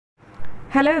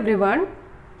Hello everyone.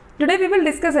 Today we will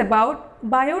discuss about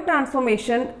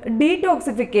biotransformation,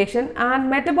 detoxification and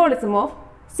metabolism of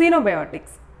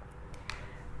xenobiotics.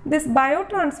 This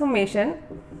biotransformation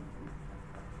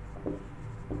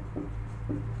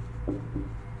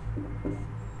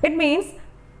it means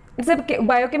it's a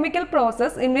biochemical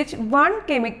process in which one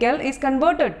chemical is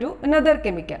converted to another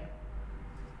chemical.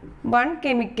 One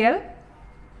chemical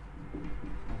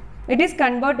it is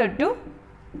converted to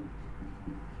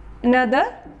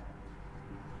another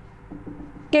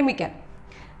chemical.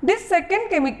 This second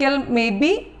chemical may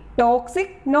be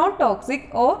toxic,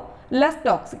 non-toxic or less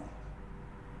toxic.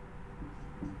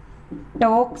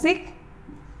 Toxic,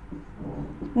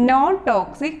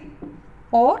 non-toxic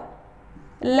or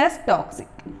less toxic.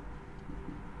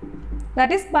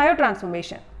 That is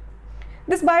biotransformation.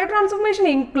 This biotransformation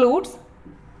includes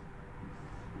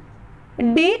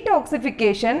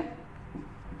detoxification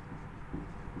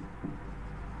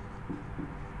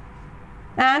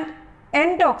and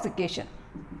entoxication.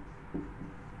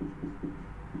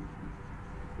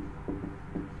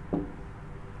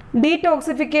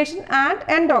 Detoxification and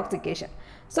entoxication.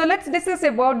 So let's discuss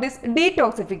about this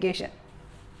detoxification.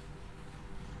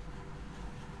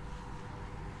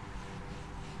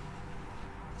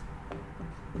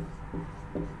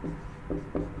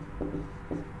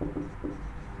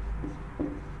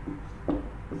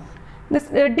 This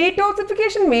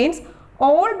detoxification means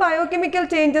all biochemical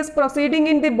changes proceeding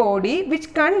in the body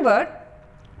which convert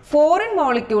foreign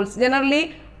molecules,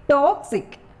 generally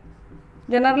toxic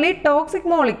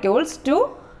molecules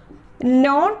to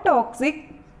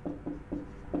non-toxic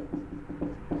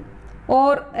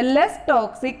or less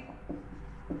toxic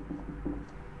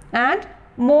and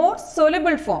more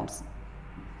soluble forms.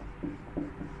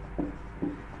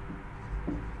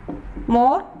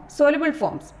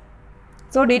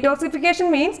 So detoxification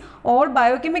means all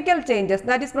biochemical changes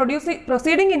that is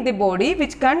proceeding in the body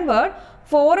which convert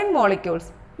foreign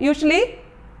molecules, usually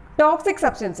toxic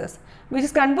substances, which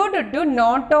is converted to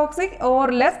non-toxic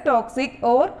or less toxic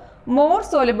or more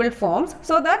soluble forms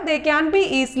so that they can be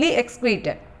easily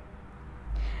excreted.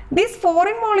 These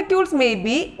foreign molecules may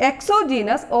be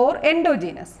exogenous or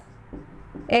endogenous.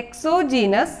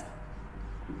 Exogenous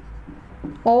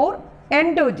or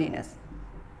endogenous.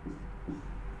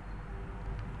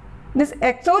 This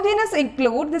exogenous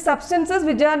include the substances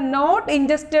which are not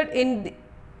ingested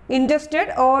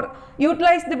or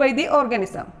utilized by the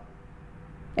organism.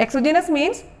 Exogenous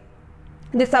means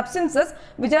the substances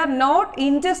which are not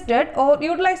ingested or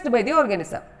utilized by the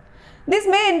organism. This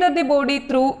may enter the body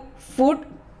through food,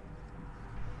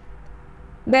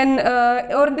 then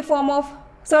or in the form of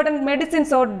certain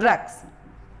medicines or drugs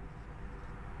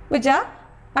which are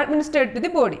administered to the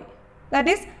body. That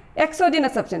is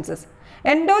exogenous substances.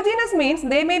 Endogenous means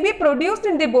they may be produced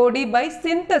in the body by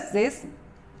synthesis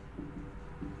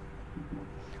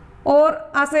or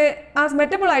as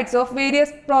metabolites of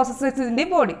various processes in the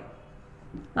body.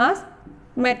 As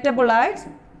metabolites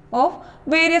of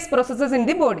various processes in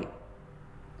the body.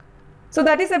 So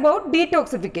that is about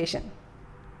detoxification.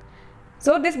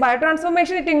 So this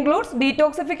biotransformation it includes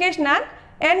detoxification and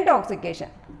entoxication.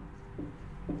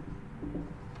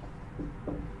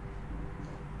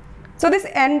 So this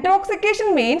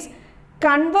entoxication means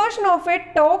conversion of a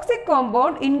toxic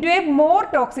compound into a more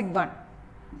toxic one.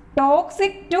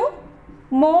 Toxic to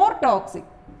more toxic.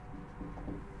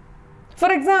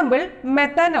 For example,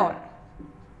 methanol.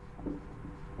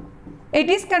 It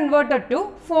is converted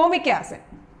to formic acid.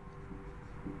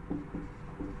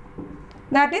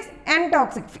 That is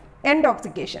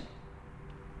entoxication.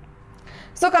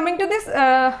 So coming to this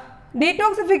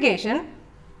detoxification,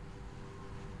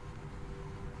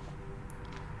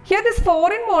 here these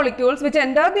foreign molecules which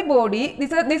enter the body,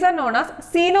 these are known as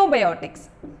xenobiotics.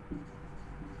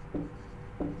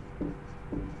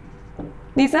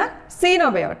 These are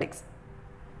xenobiotics.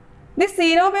 These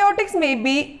xenobiotics may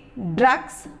be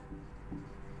drugs,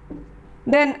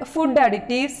 then food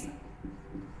additives,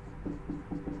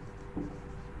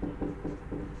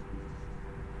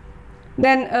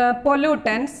 then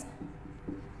pollutants,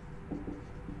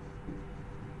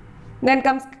 then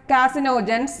comes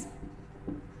carcinogens,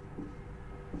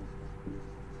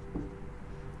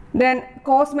 then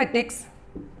cosmetics,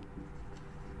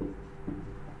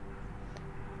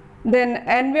 then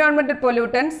environmental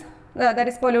pollutants, that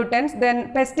is pollutants,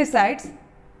 then pesticides,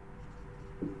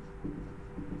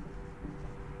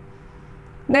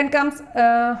 then comes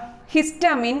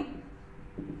histamine,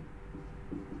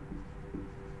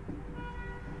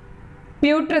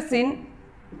 putrescine,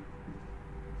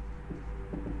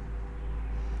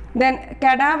 then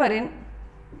cadaverine,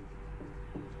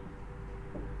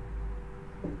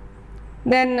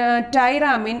 then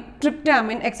tyramine,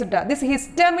 tryptamine, etc. This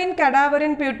histamine,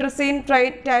 cadaverine, putrescine,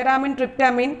 tyramine,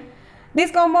 tryptamine,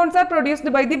 these compounds are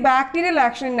produced by the bacterial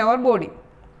action in our body.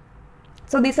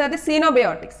 So these are the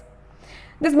xenobiotics.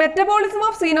 This metabolism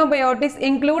of xenobiotics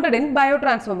included in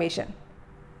biotransformation.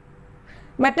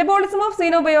 Metabolism of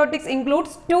xenobiotics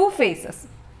includes two phases,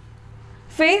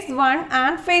 phase 1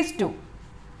 and phase 2.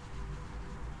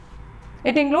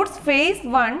 It includes phase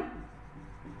 1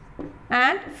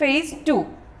 and phase 2.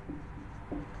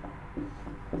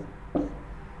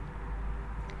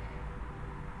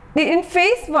 In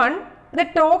phase 1, the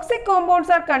toxic compounds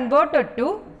are converted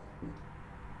to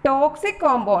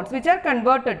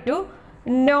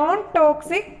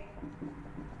non-toxic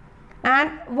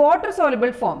and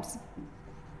water-soluble forms.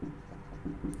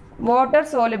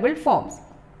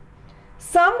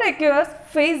 Some requires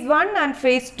phase 1 and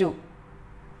phase 2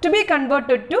 to be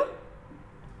converted to,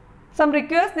 some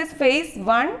requires this phase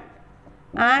 1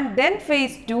 and then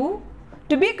phase 2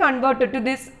 to be converted to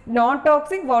this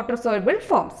non-toxic water-soluble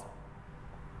forms.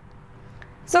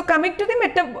 So coming to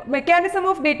the mechanism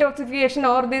of detoxification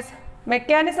or this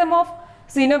mechanism of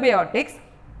xenobiotics,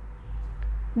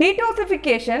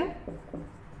 detoxification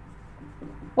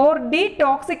or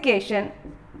detoxication,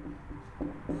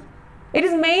 it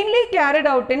is mainly carried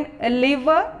out in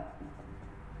liver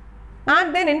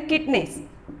and then in kidneys.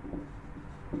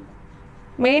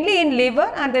 Mainly in liver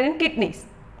and then in kidneys.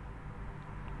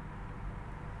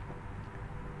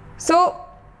 So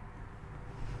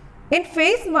in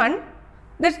phase 1,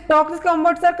 the toxic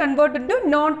compounds are converted to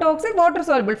non-toxic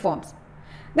water-soluble forms.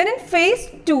 Then in phase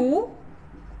 2,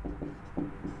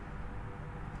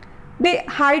 the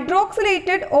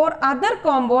hydroxylated or other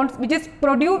compounds which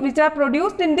are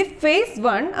produced in the phase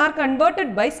 1 are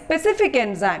converted by specific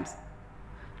enzymes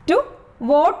to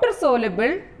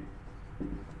water-soluble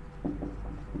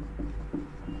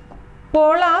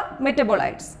polar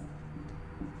metabolites.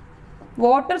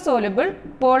 Water-soluble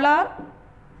polar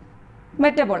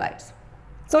metabolites.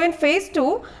 So in phase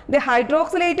 2, the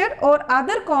hydroxylated or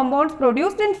other compounds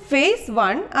produced in phase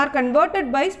 1 are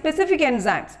converted by specific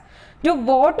enzymes to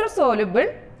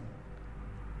water-soluble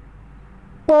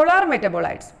polar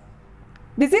metabolites.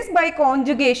 This is by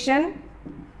conjugation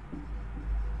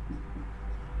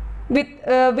with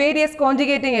various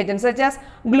conjugating agents such as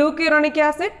glucuronic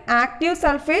acid, active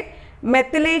sulfate,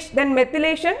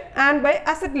 methylation and by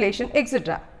acetylation,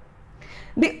 etc.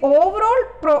 The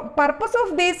overall purpose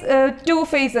of these two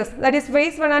phases, that is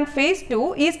phase 1 and phase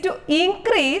 2, is to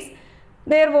increase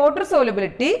their water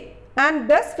solubility and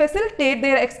thus facilitate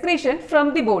their excretion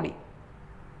from the body.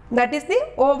 That is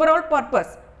the overall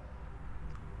purpose,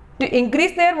 to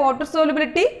increase their water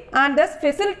solubility and thus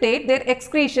facilitate their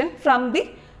excretion from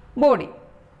the body.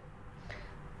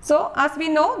 So as we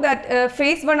know that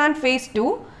phase 1 and phase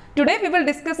 2, today we will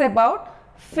discuss about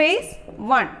phase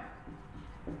 1.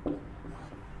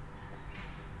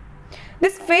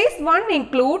 This phase 1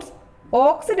 includes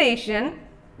oxidation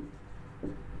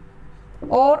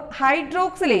or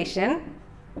hydroxylation,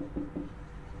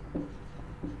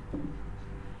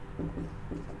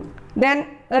 then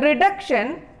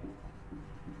reduction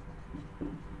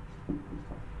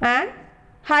and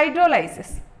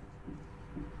hydrolysis.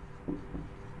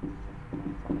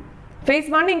 Phase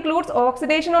 1 includes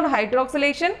oxidation or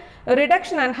hydroxylation,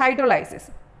 reduction and hydrolysis.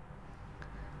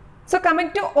 So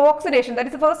coming to oxidation, that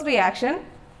is the first reaction,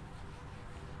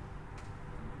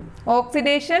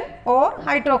 oxidation or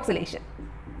hydroxylation.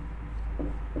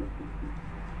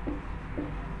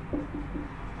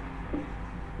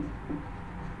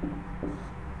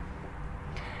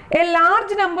 A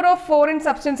large number of foreign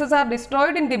substances are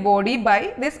destroyed in the body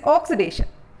by this oxidation.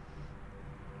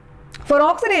 For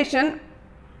oxidation,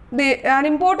 an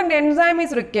important enzyme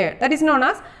is required, that is known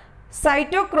as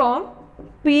cytochrome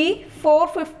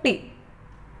P450.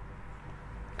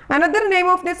 Another name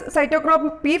of this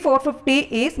cytochrome P450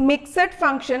 is mixed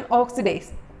function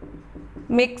oxidase.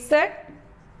 Mixed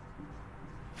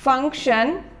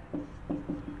function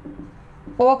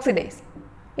oxidase.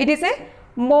 It is a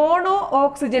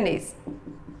monooxygenase.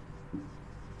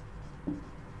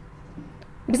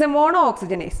 It is a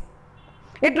monooxygenase.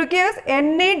 It requires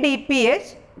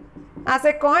NADPH as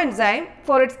a coenzyme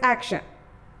for its action.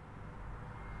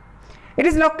 It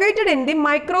is located in the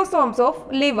microsomes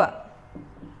of liver.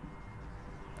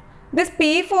 This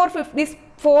P450,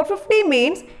 450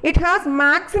 means it has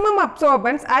maximum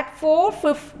absorbance at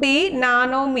 450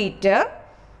 nanometer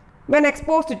when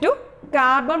exposed to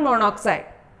carbon monoxide.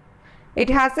 It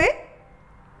has a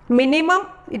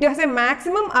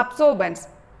maximum absorbance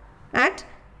at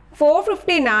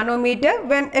 450 nanometer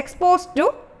when exposed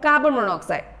to carbon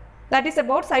monoxide. That is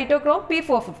about cytochrome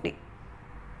P450.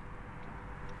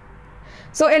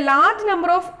 So a large number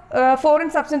of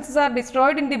foreign substances are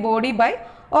destroyed in the body by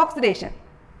oxidation.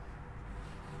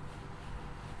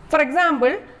 For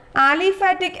example,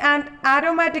 aliphatic and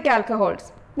aromatic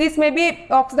alcohols. These may be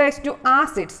oxidized to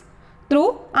acids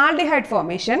through aldehyde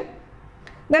formation.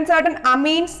 Then certain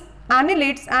amines,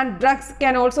 anilids and drugs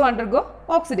can also undergo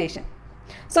oxidation.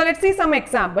 So let's see some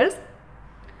examples.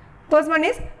 First one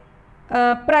is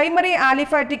primary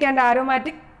aliphatic and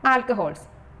aromatic alcohols.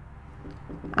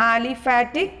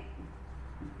 Aliphatic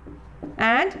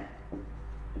and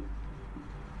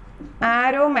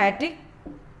aromatic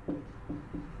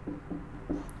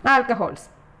alcohols.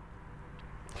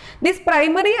 These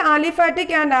primary aliphatic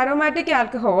and aromatic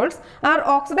alcohols are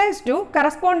oxidized to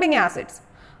corresponding acids.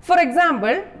 For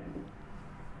example,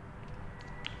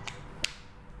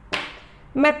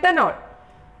 methanol.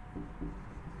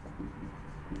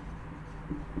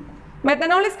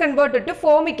 Methanol is converted to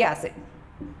formic acid.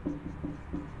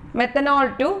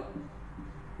 Methanol to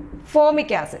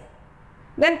formic acid.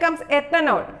 Then comes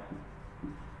ethanol.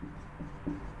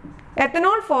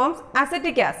 Ethanol forms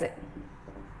acetic acid.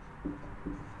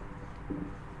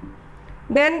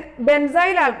 Then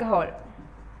benzyl alcohol.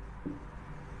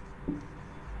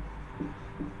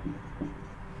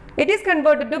 It is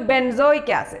converted to benzoic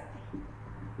acid.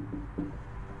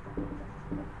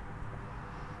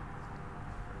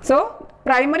 So,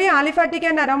 primary aliphatic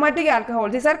and aromatic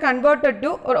alcohols, these are converted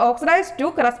to or oxidized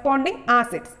to corresponding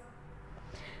acids.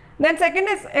 Then second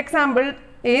example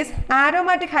is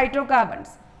aromatic hydrocarbons.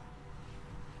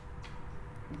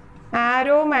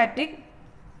 Aromatic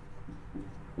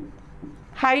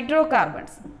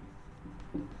hydrocarbons.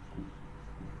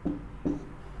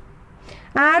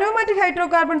 Aromatic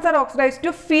hydrocarbons are oxidized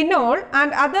to phenol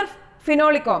and other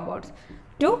phenolic compounds.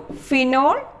 To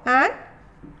phenol and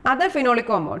other phenolic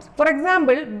compounds. For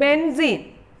example,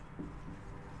 benzene.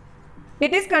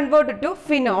 It is converted to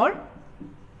phenol,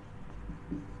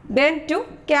 then to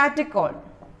catechol.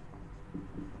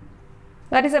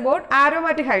 That is about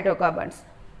aromatic hydrocarbons.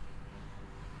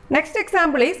 Next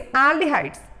example is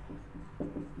aldehydes.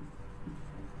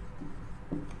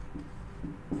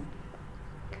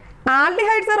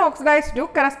 Aldehydes are oxidized to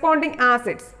corresponding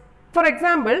acids. For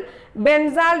example,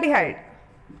 benzaldehyde.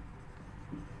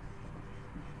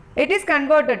 It is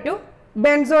converted to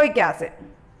benzoic acid.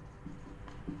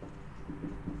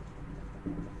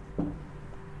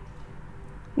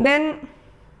 Then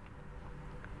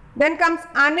comes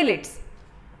anilids.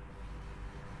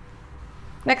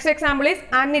 Next example is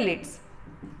anilids.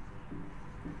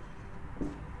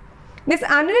 These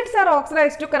anilids are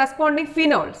oxidized to corresponding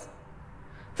phenols.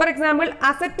 For example,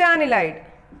 acetanilide.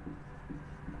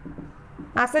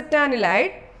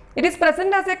 Acetanilide, it is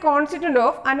present as a constituent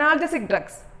of analgesic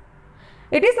drugs.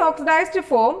 It is oxidized to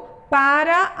form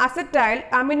para-acetyl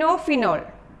aminophenol.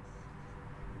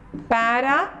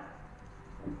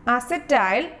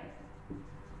 Para-acetyl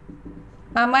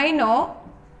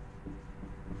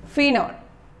aminophenol.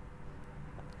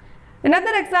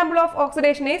 Another example of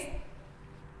oxidation is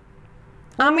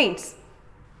amines.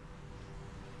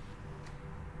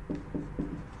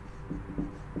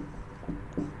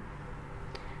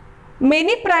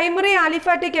 Many primary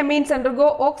aliphatic amines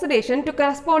undergo oxidation to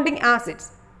corresponding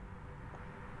acids.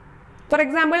 For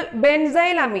example,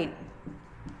 benzylamine.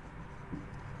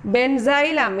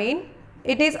 Benzylamine,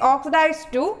 it is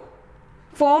oxidized to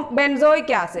form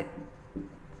benzoic acid.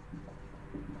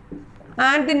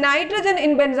 And the nitrogen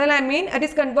in benzylamine, it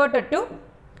is converted to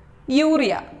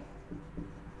urea.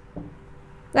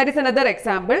 That is another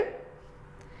example.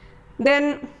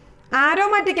 Then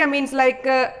aromatic amines like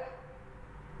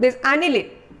this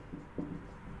aniline.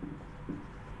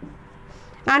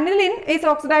 Aniline is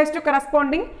oxidized to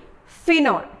corresponding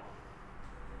phenol.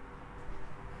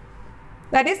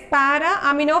 That is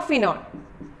para-aminophenol.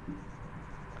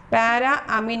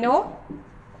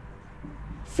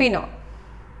 Para-aminophenol.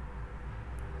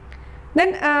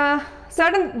 Then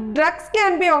certain drugs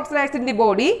can be oxidized in the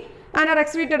body and are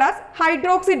excreted as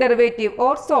hydroxy derivative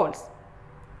or salts.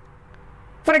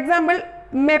 For example,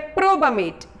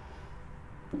 meprobamate.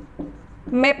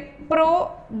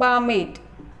 Meprobamate.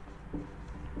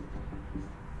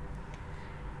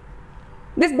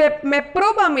 This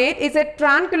meprobamate is a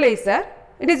tranquilizer.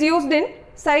 It is used in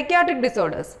psychiatric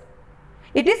disorders.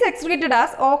 It is excreted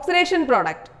as oxidation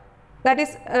product. That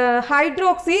is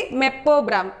hydroxy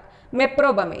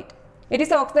meprobamate. It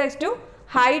is oxidized to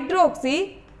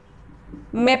hydroxy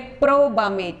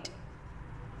meprobamate.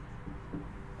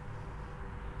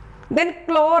 Then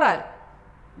chloral.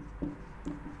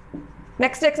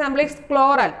 Next example is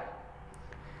chloral.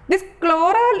 This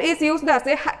chloral is used as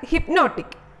a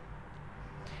hypnotic.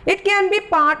 It can be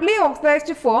partly oxidized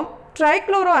to form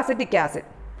trichloroacetic acid.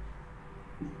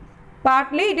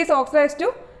 Partly it is oxidized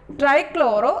to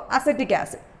trichloroacetic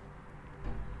acid.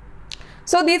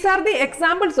 So these are the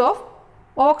examples of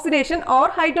oxidation or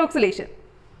hydroxylation.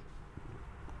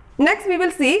 Next we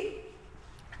will see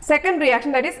second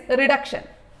reaction, that is reduction.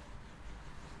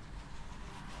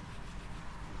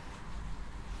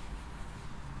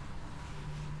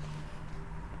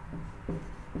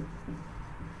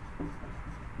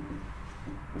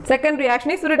 Second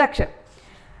reaction is reduction.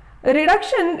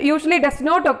 Reduction usually does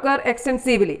not occur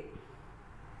extensively.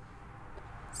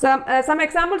 Some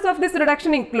examples of this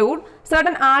reduction include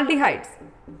certain aldehydes.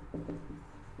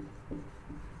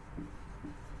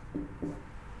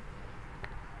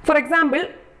 For example,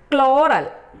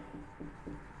 chloral.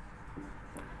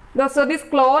 So this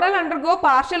chloral undergo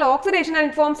partial oxidation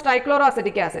and it forms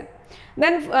trichloroacetic acid.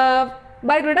 Then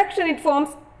by reduction it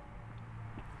forms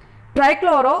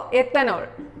trichloroethanol.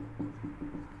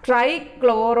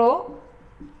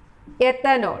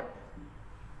 Trichloroethanol.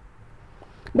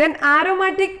 Then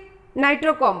aromatic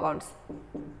nitro compounds.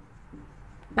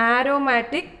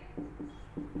 Aromatic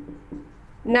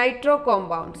nitro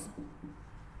compounds.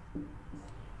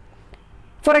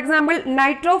 For example,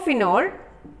 nitrophenol.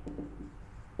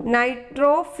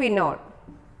 Nitrophenol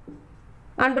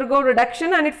undergo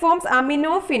reduction and it forms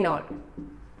aminophenol.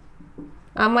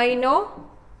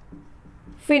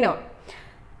 Aminophenol.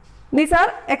 These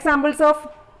are examples of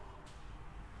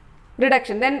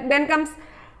reduction. Then comes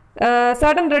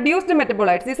certain reduced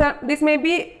metabolites. These may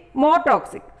be more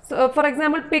toxic. So, for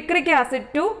example, picric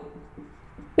acid to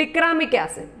picramic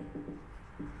acid.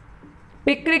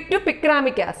 Picric to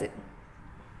picramic acid.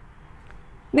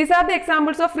 These are the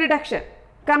examples of reduction.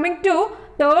 Coming to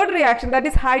third reaction, that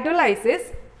is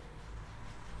hydrolysis.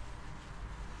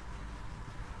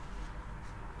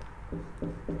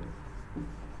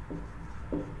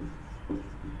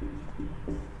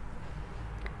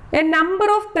 A number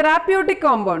of therapeutic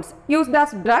compounds used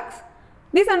as drugs,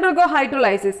 these undergo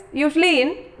hydrolysis, usually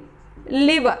in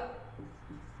liver.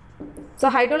 So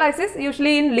hydrolysis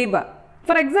usually in liver.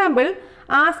 For example,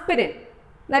 aspirin,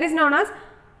 that is known as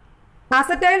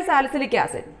acetyl salicylic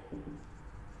acid.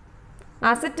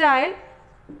 Acetyl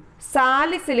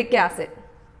salicylic acid.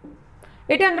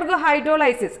 It undergoes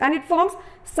hydrolysis and it forms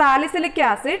salicylic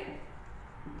acid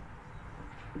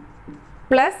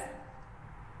plus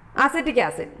acetic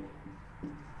acid.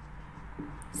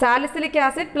 Salicylic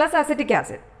acid plus acetic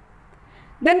acid.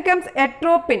 Then comes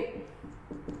atropine.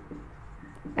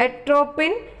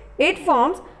 Atropine, it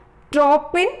forms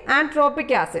tropin and tropic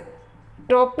acid.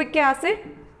 Tropic acid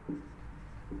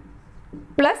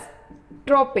plus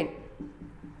tropin.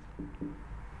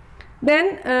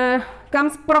 Then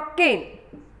comes procaine.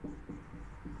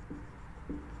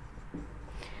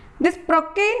 This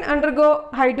procaine undergo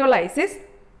hydrolysis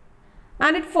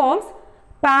and it forms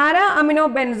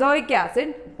para-aminobenzoic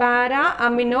acid.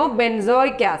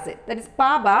 Para-aminobenzoic acid, that is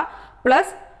PABA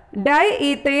plus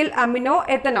diethyl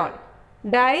aminoethanol.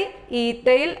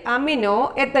 Diethyl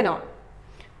aminoethanol.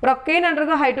 Procaine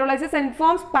undergo hydrolysis and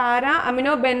forms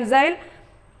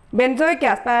para-aminobenzoic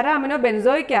acid,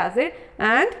 para-aminobenzoic acid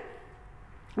and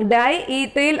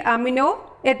diethyl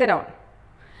aminoethanol.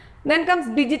 Then comes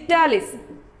digitalis.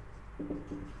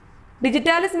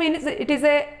 Digitalis means it is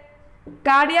a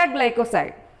cardiac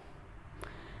glycoside.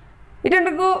 It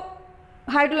undergoes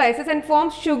hydrolysis and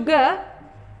forms sugar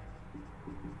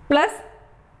plus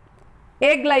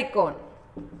a glycone.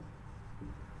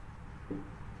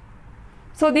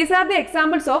 So these are the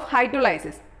examples of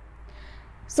hydrolysis.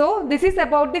 So this is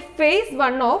about the phase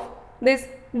 1 of this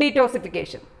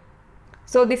detoxification.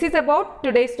 So this is about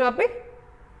today's topic.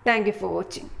 Thank you for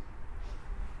watching.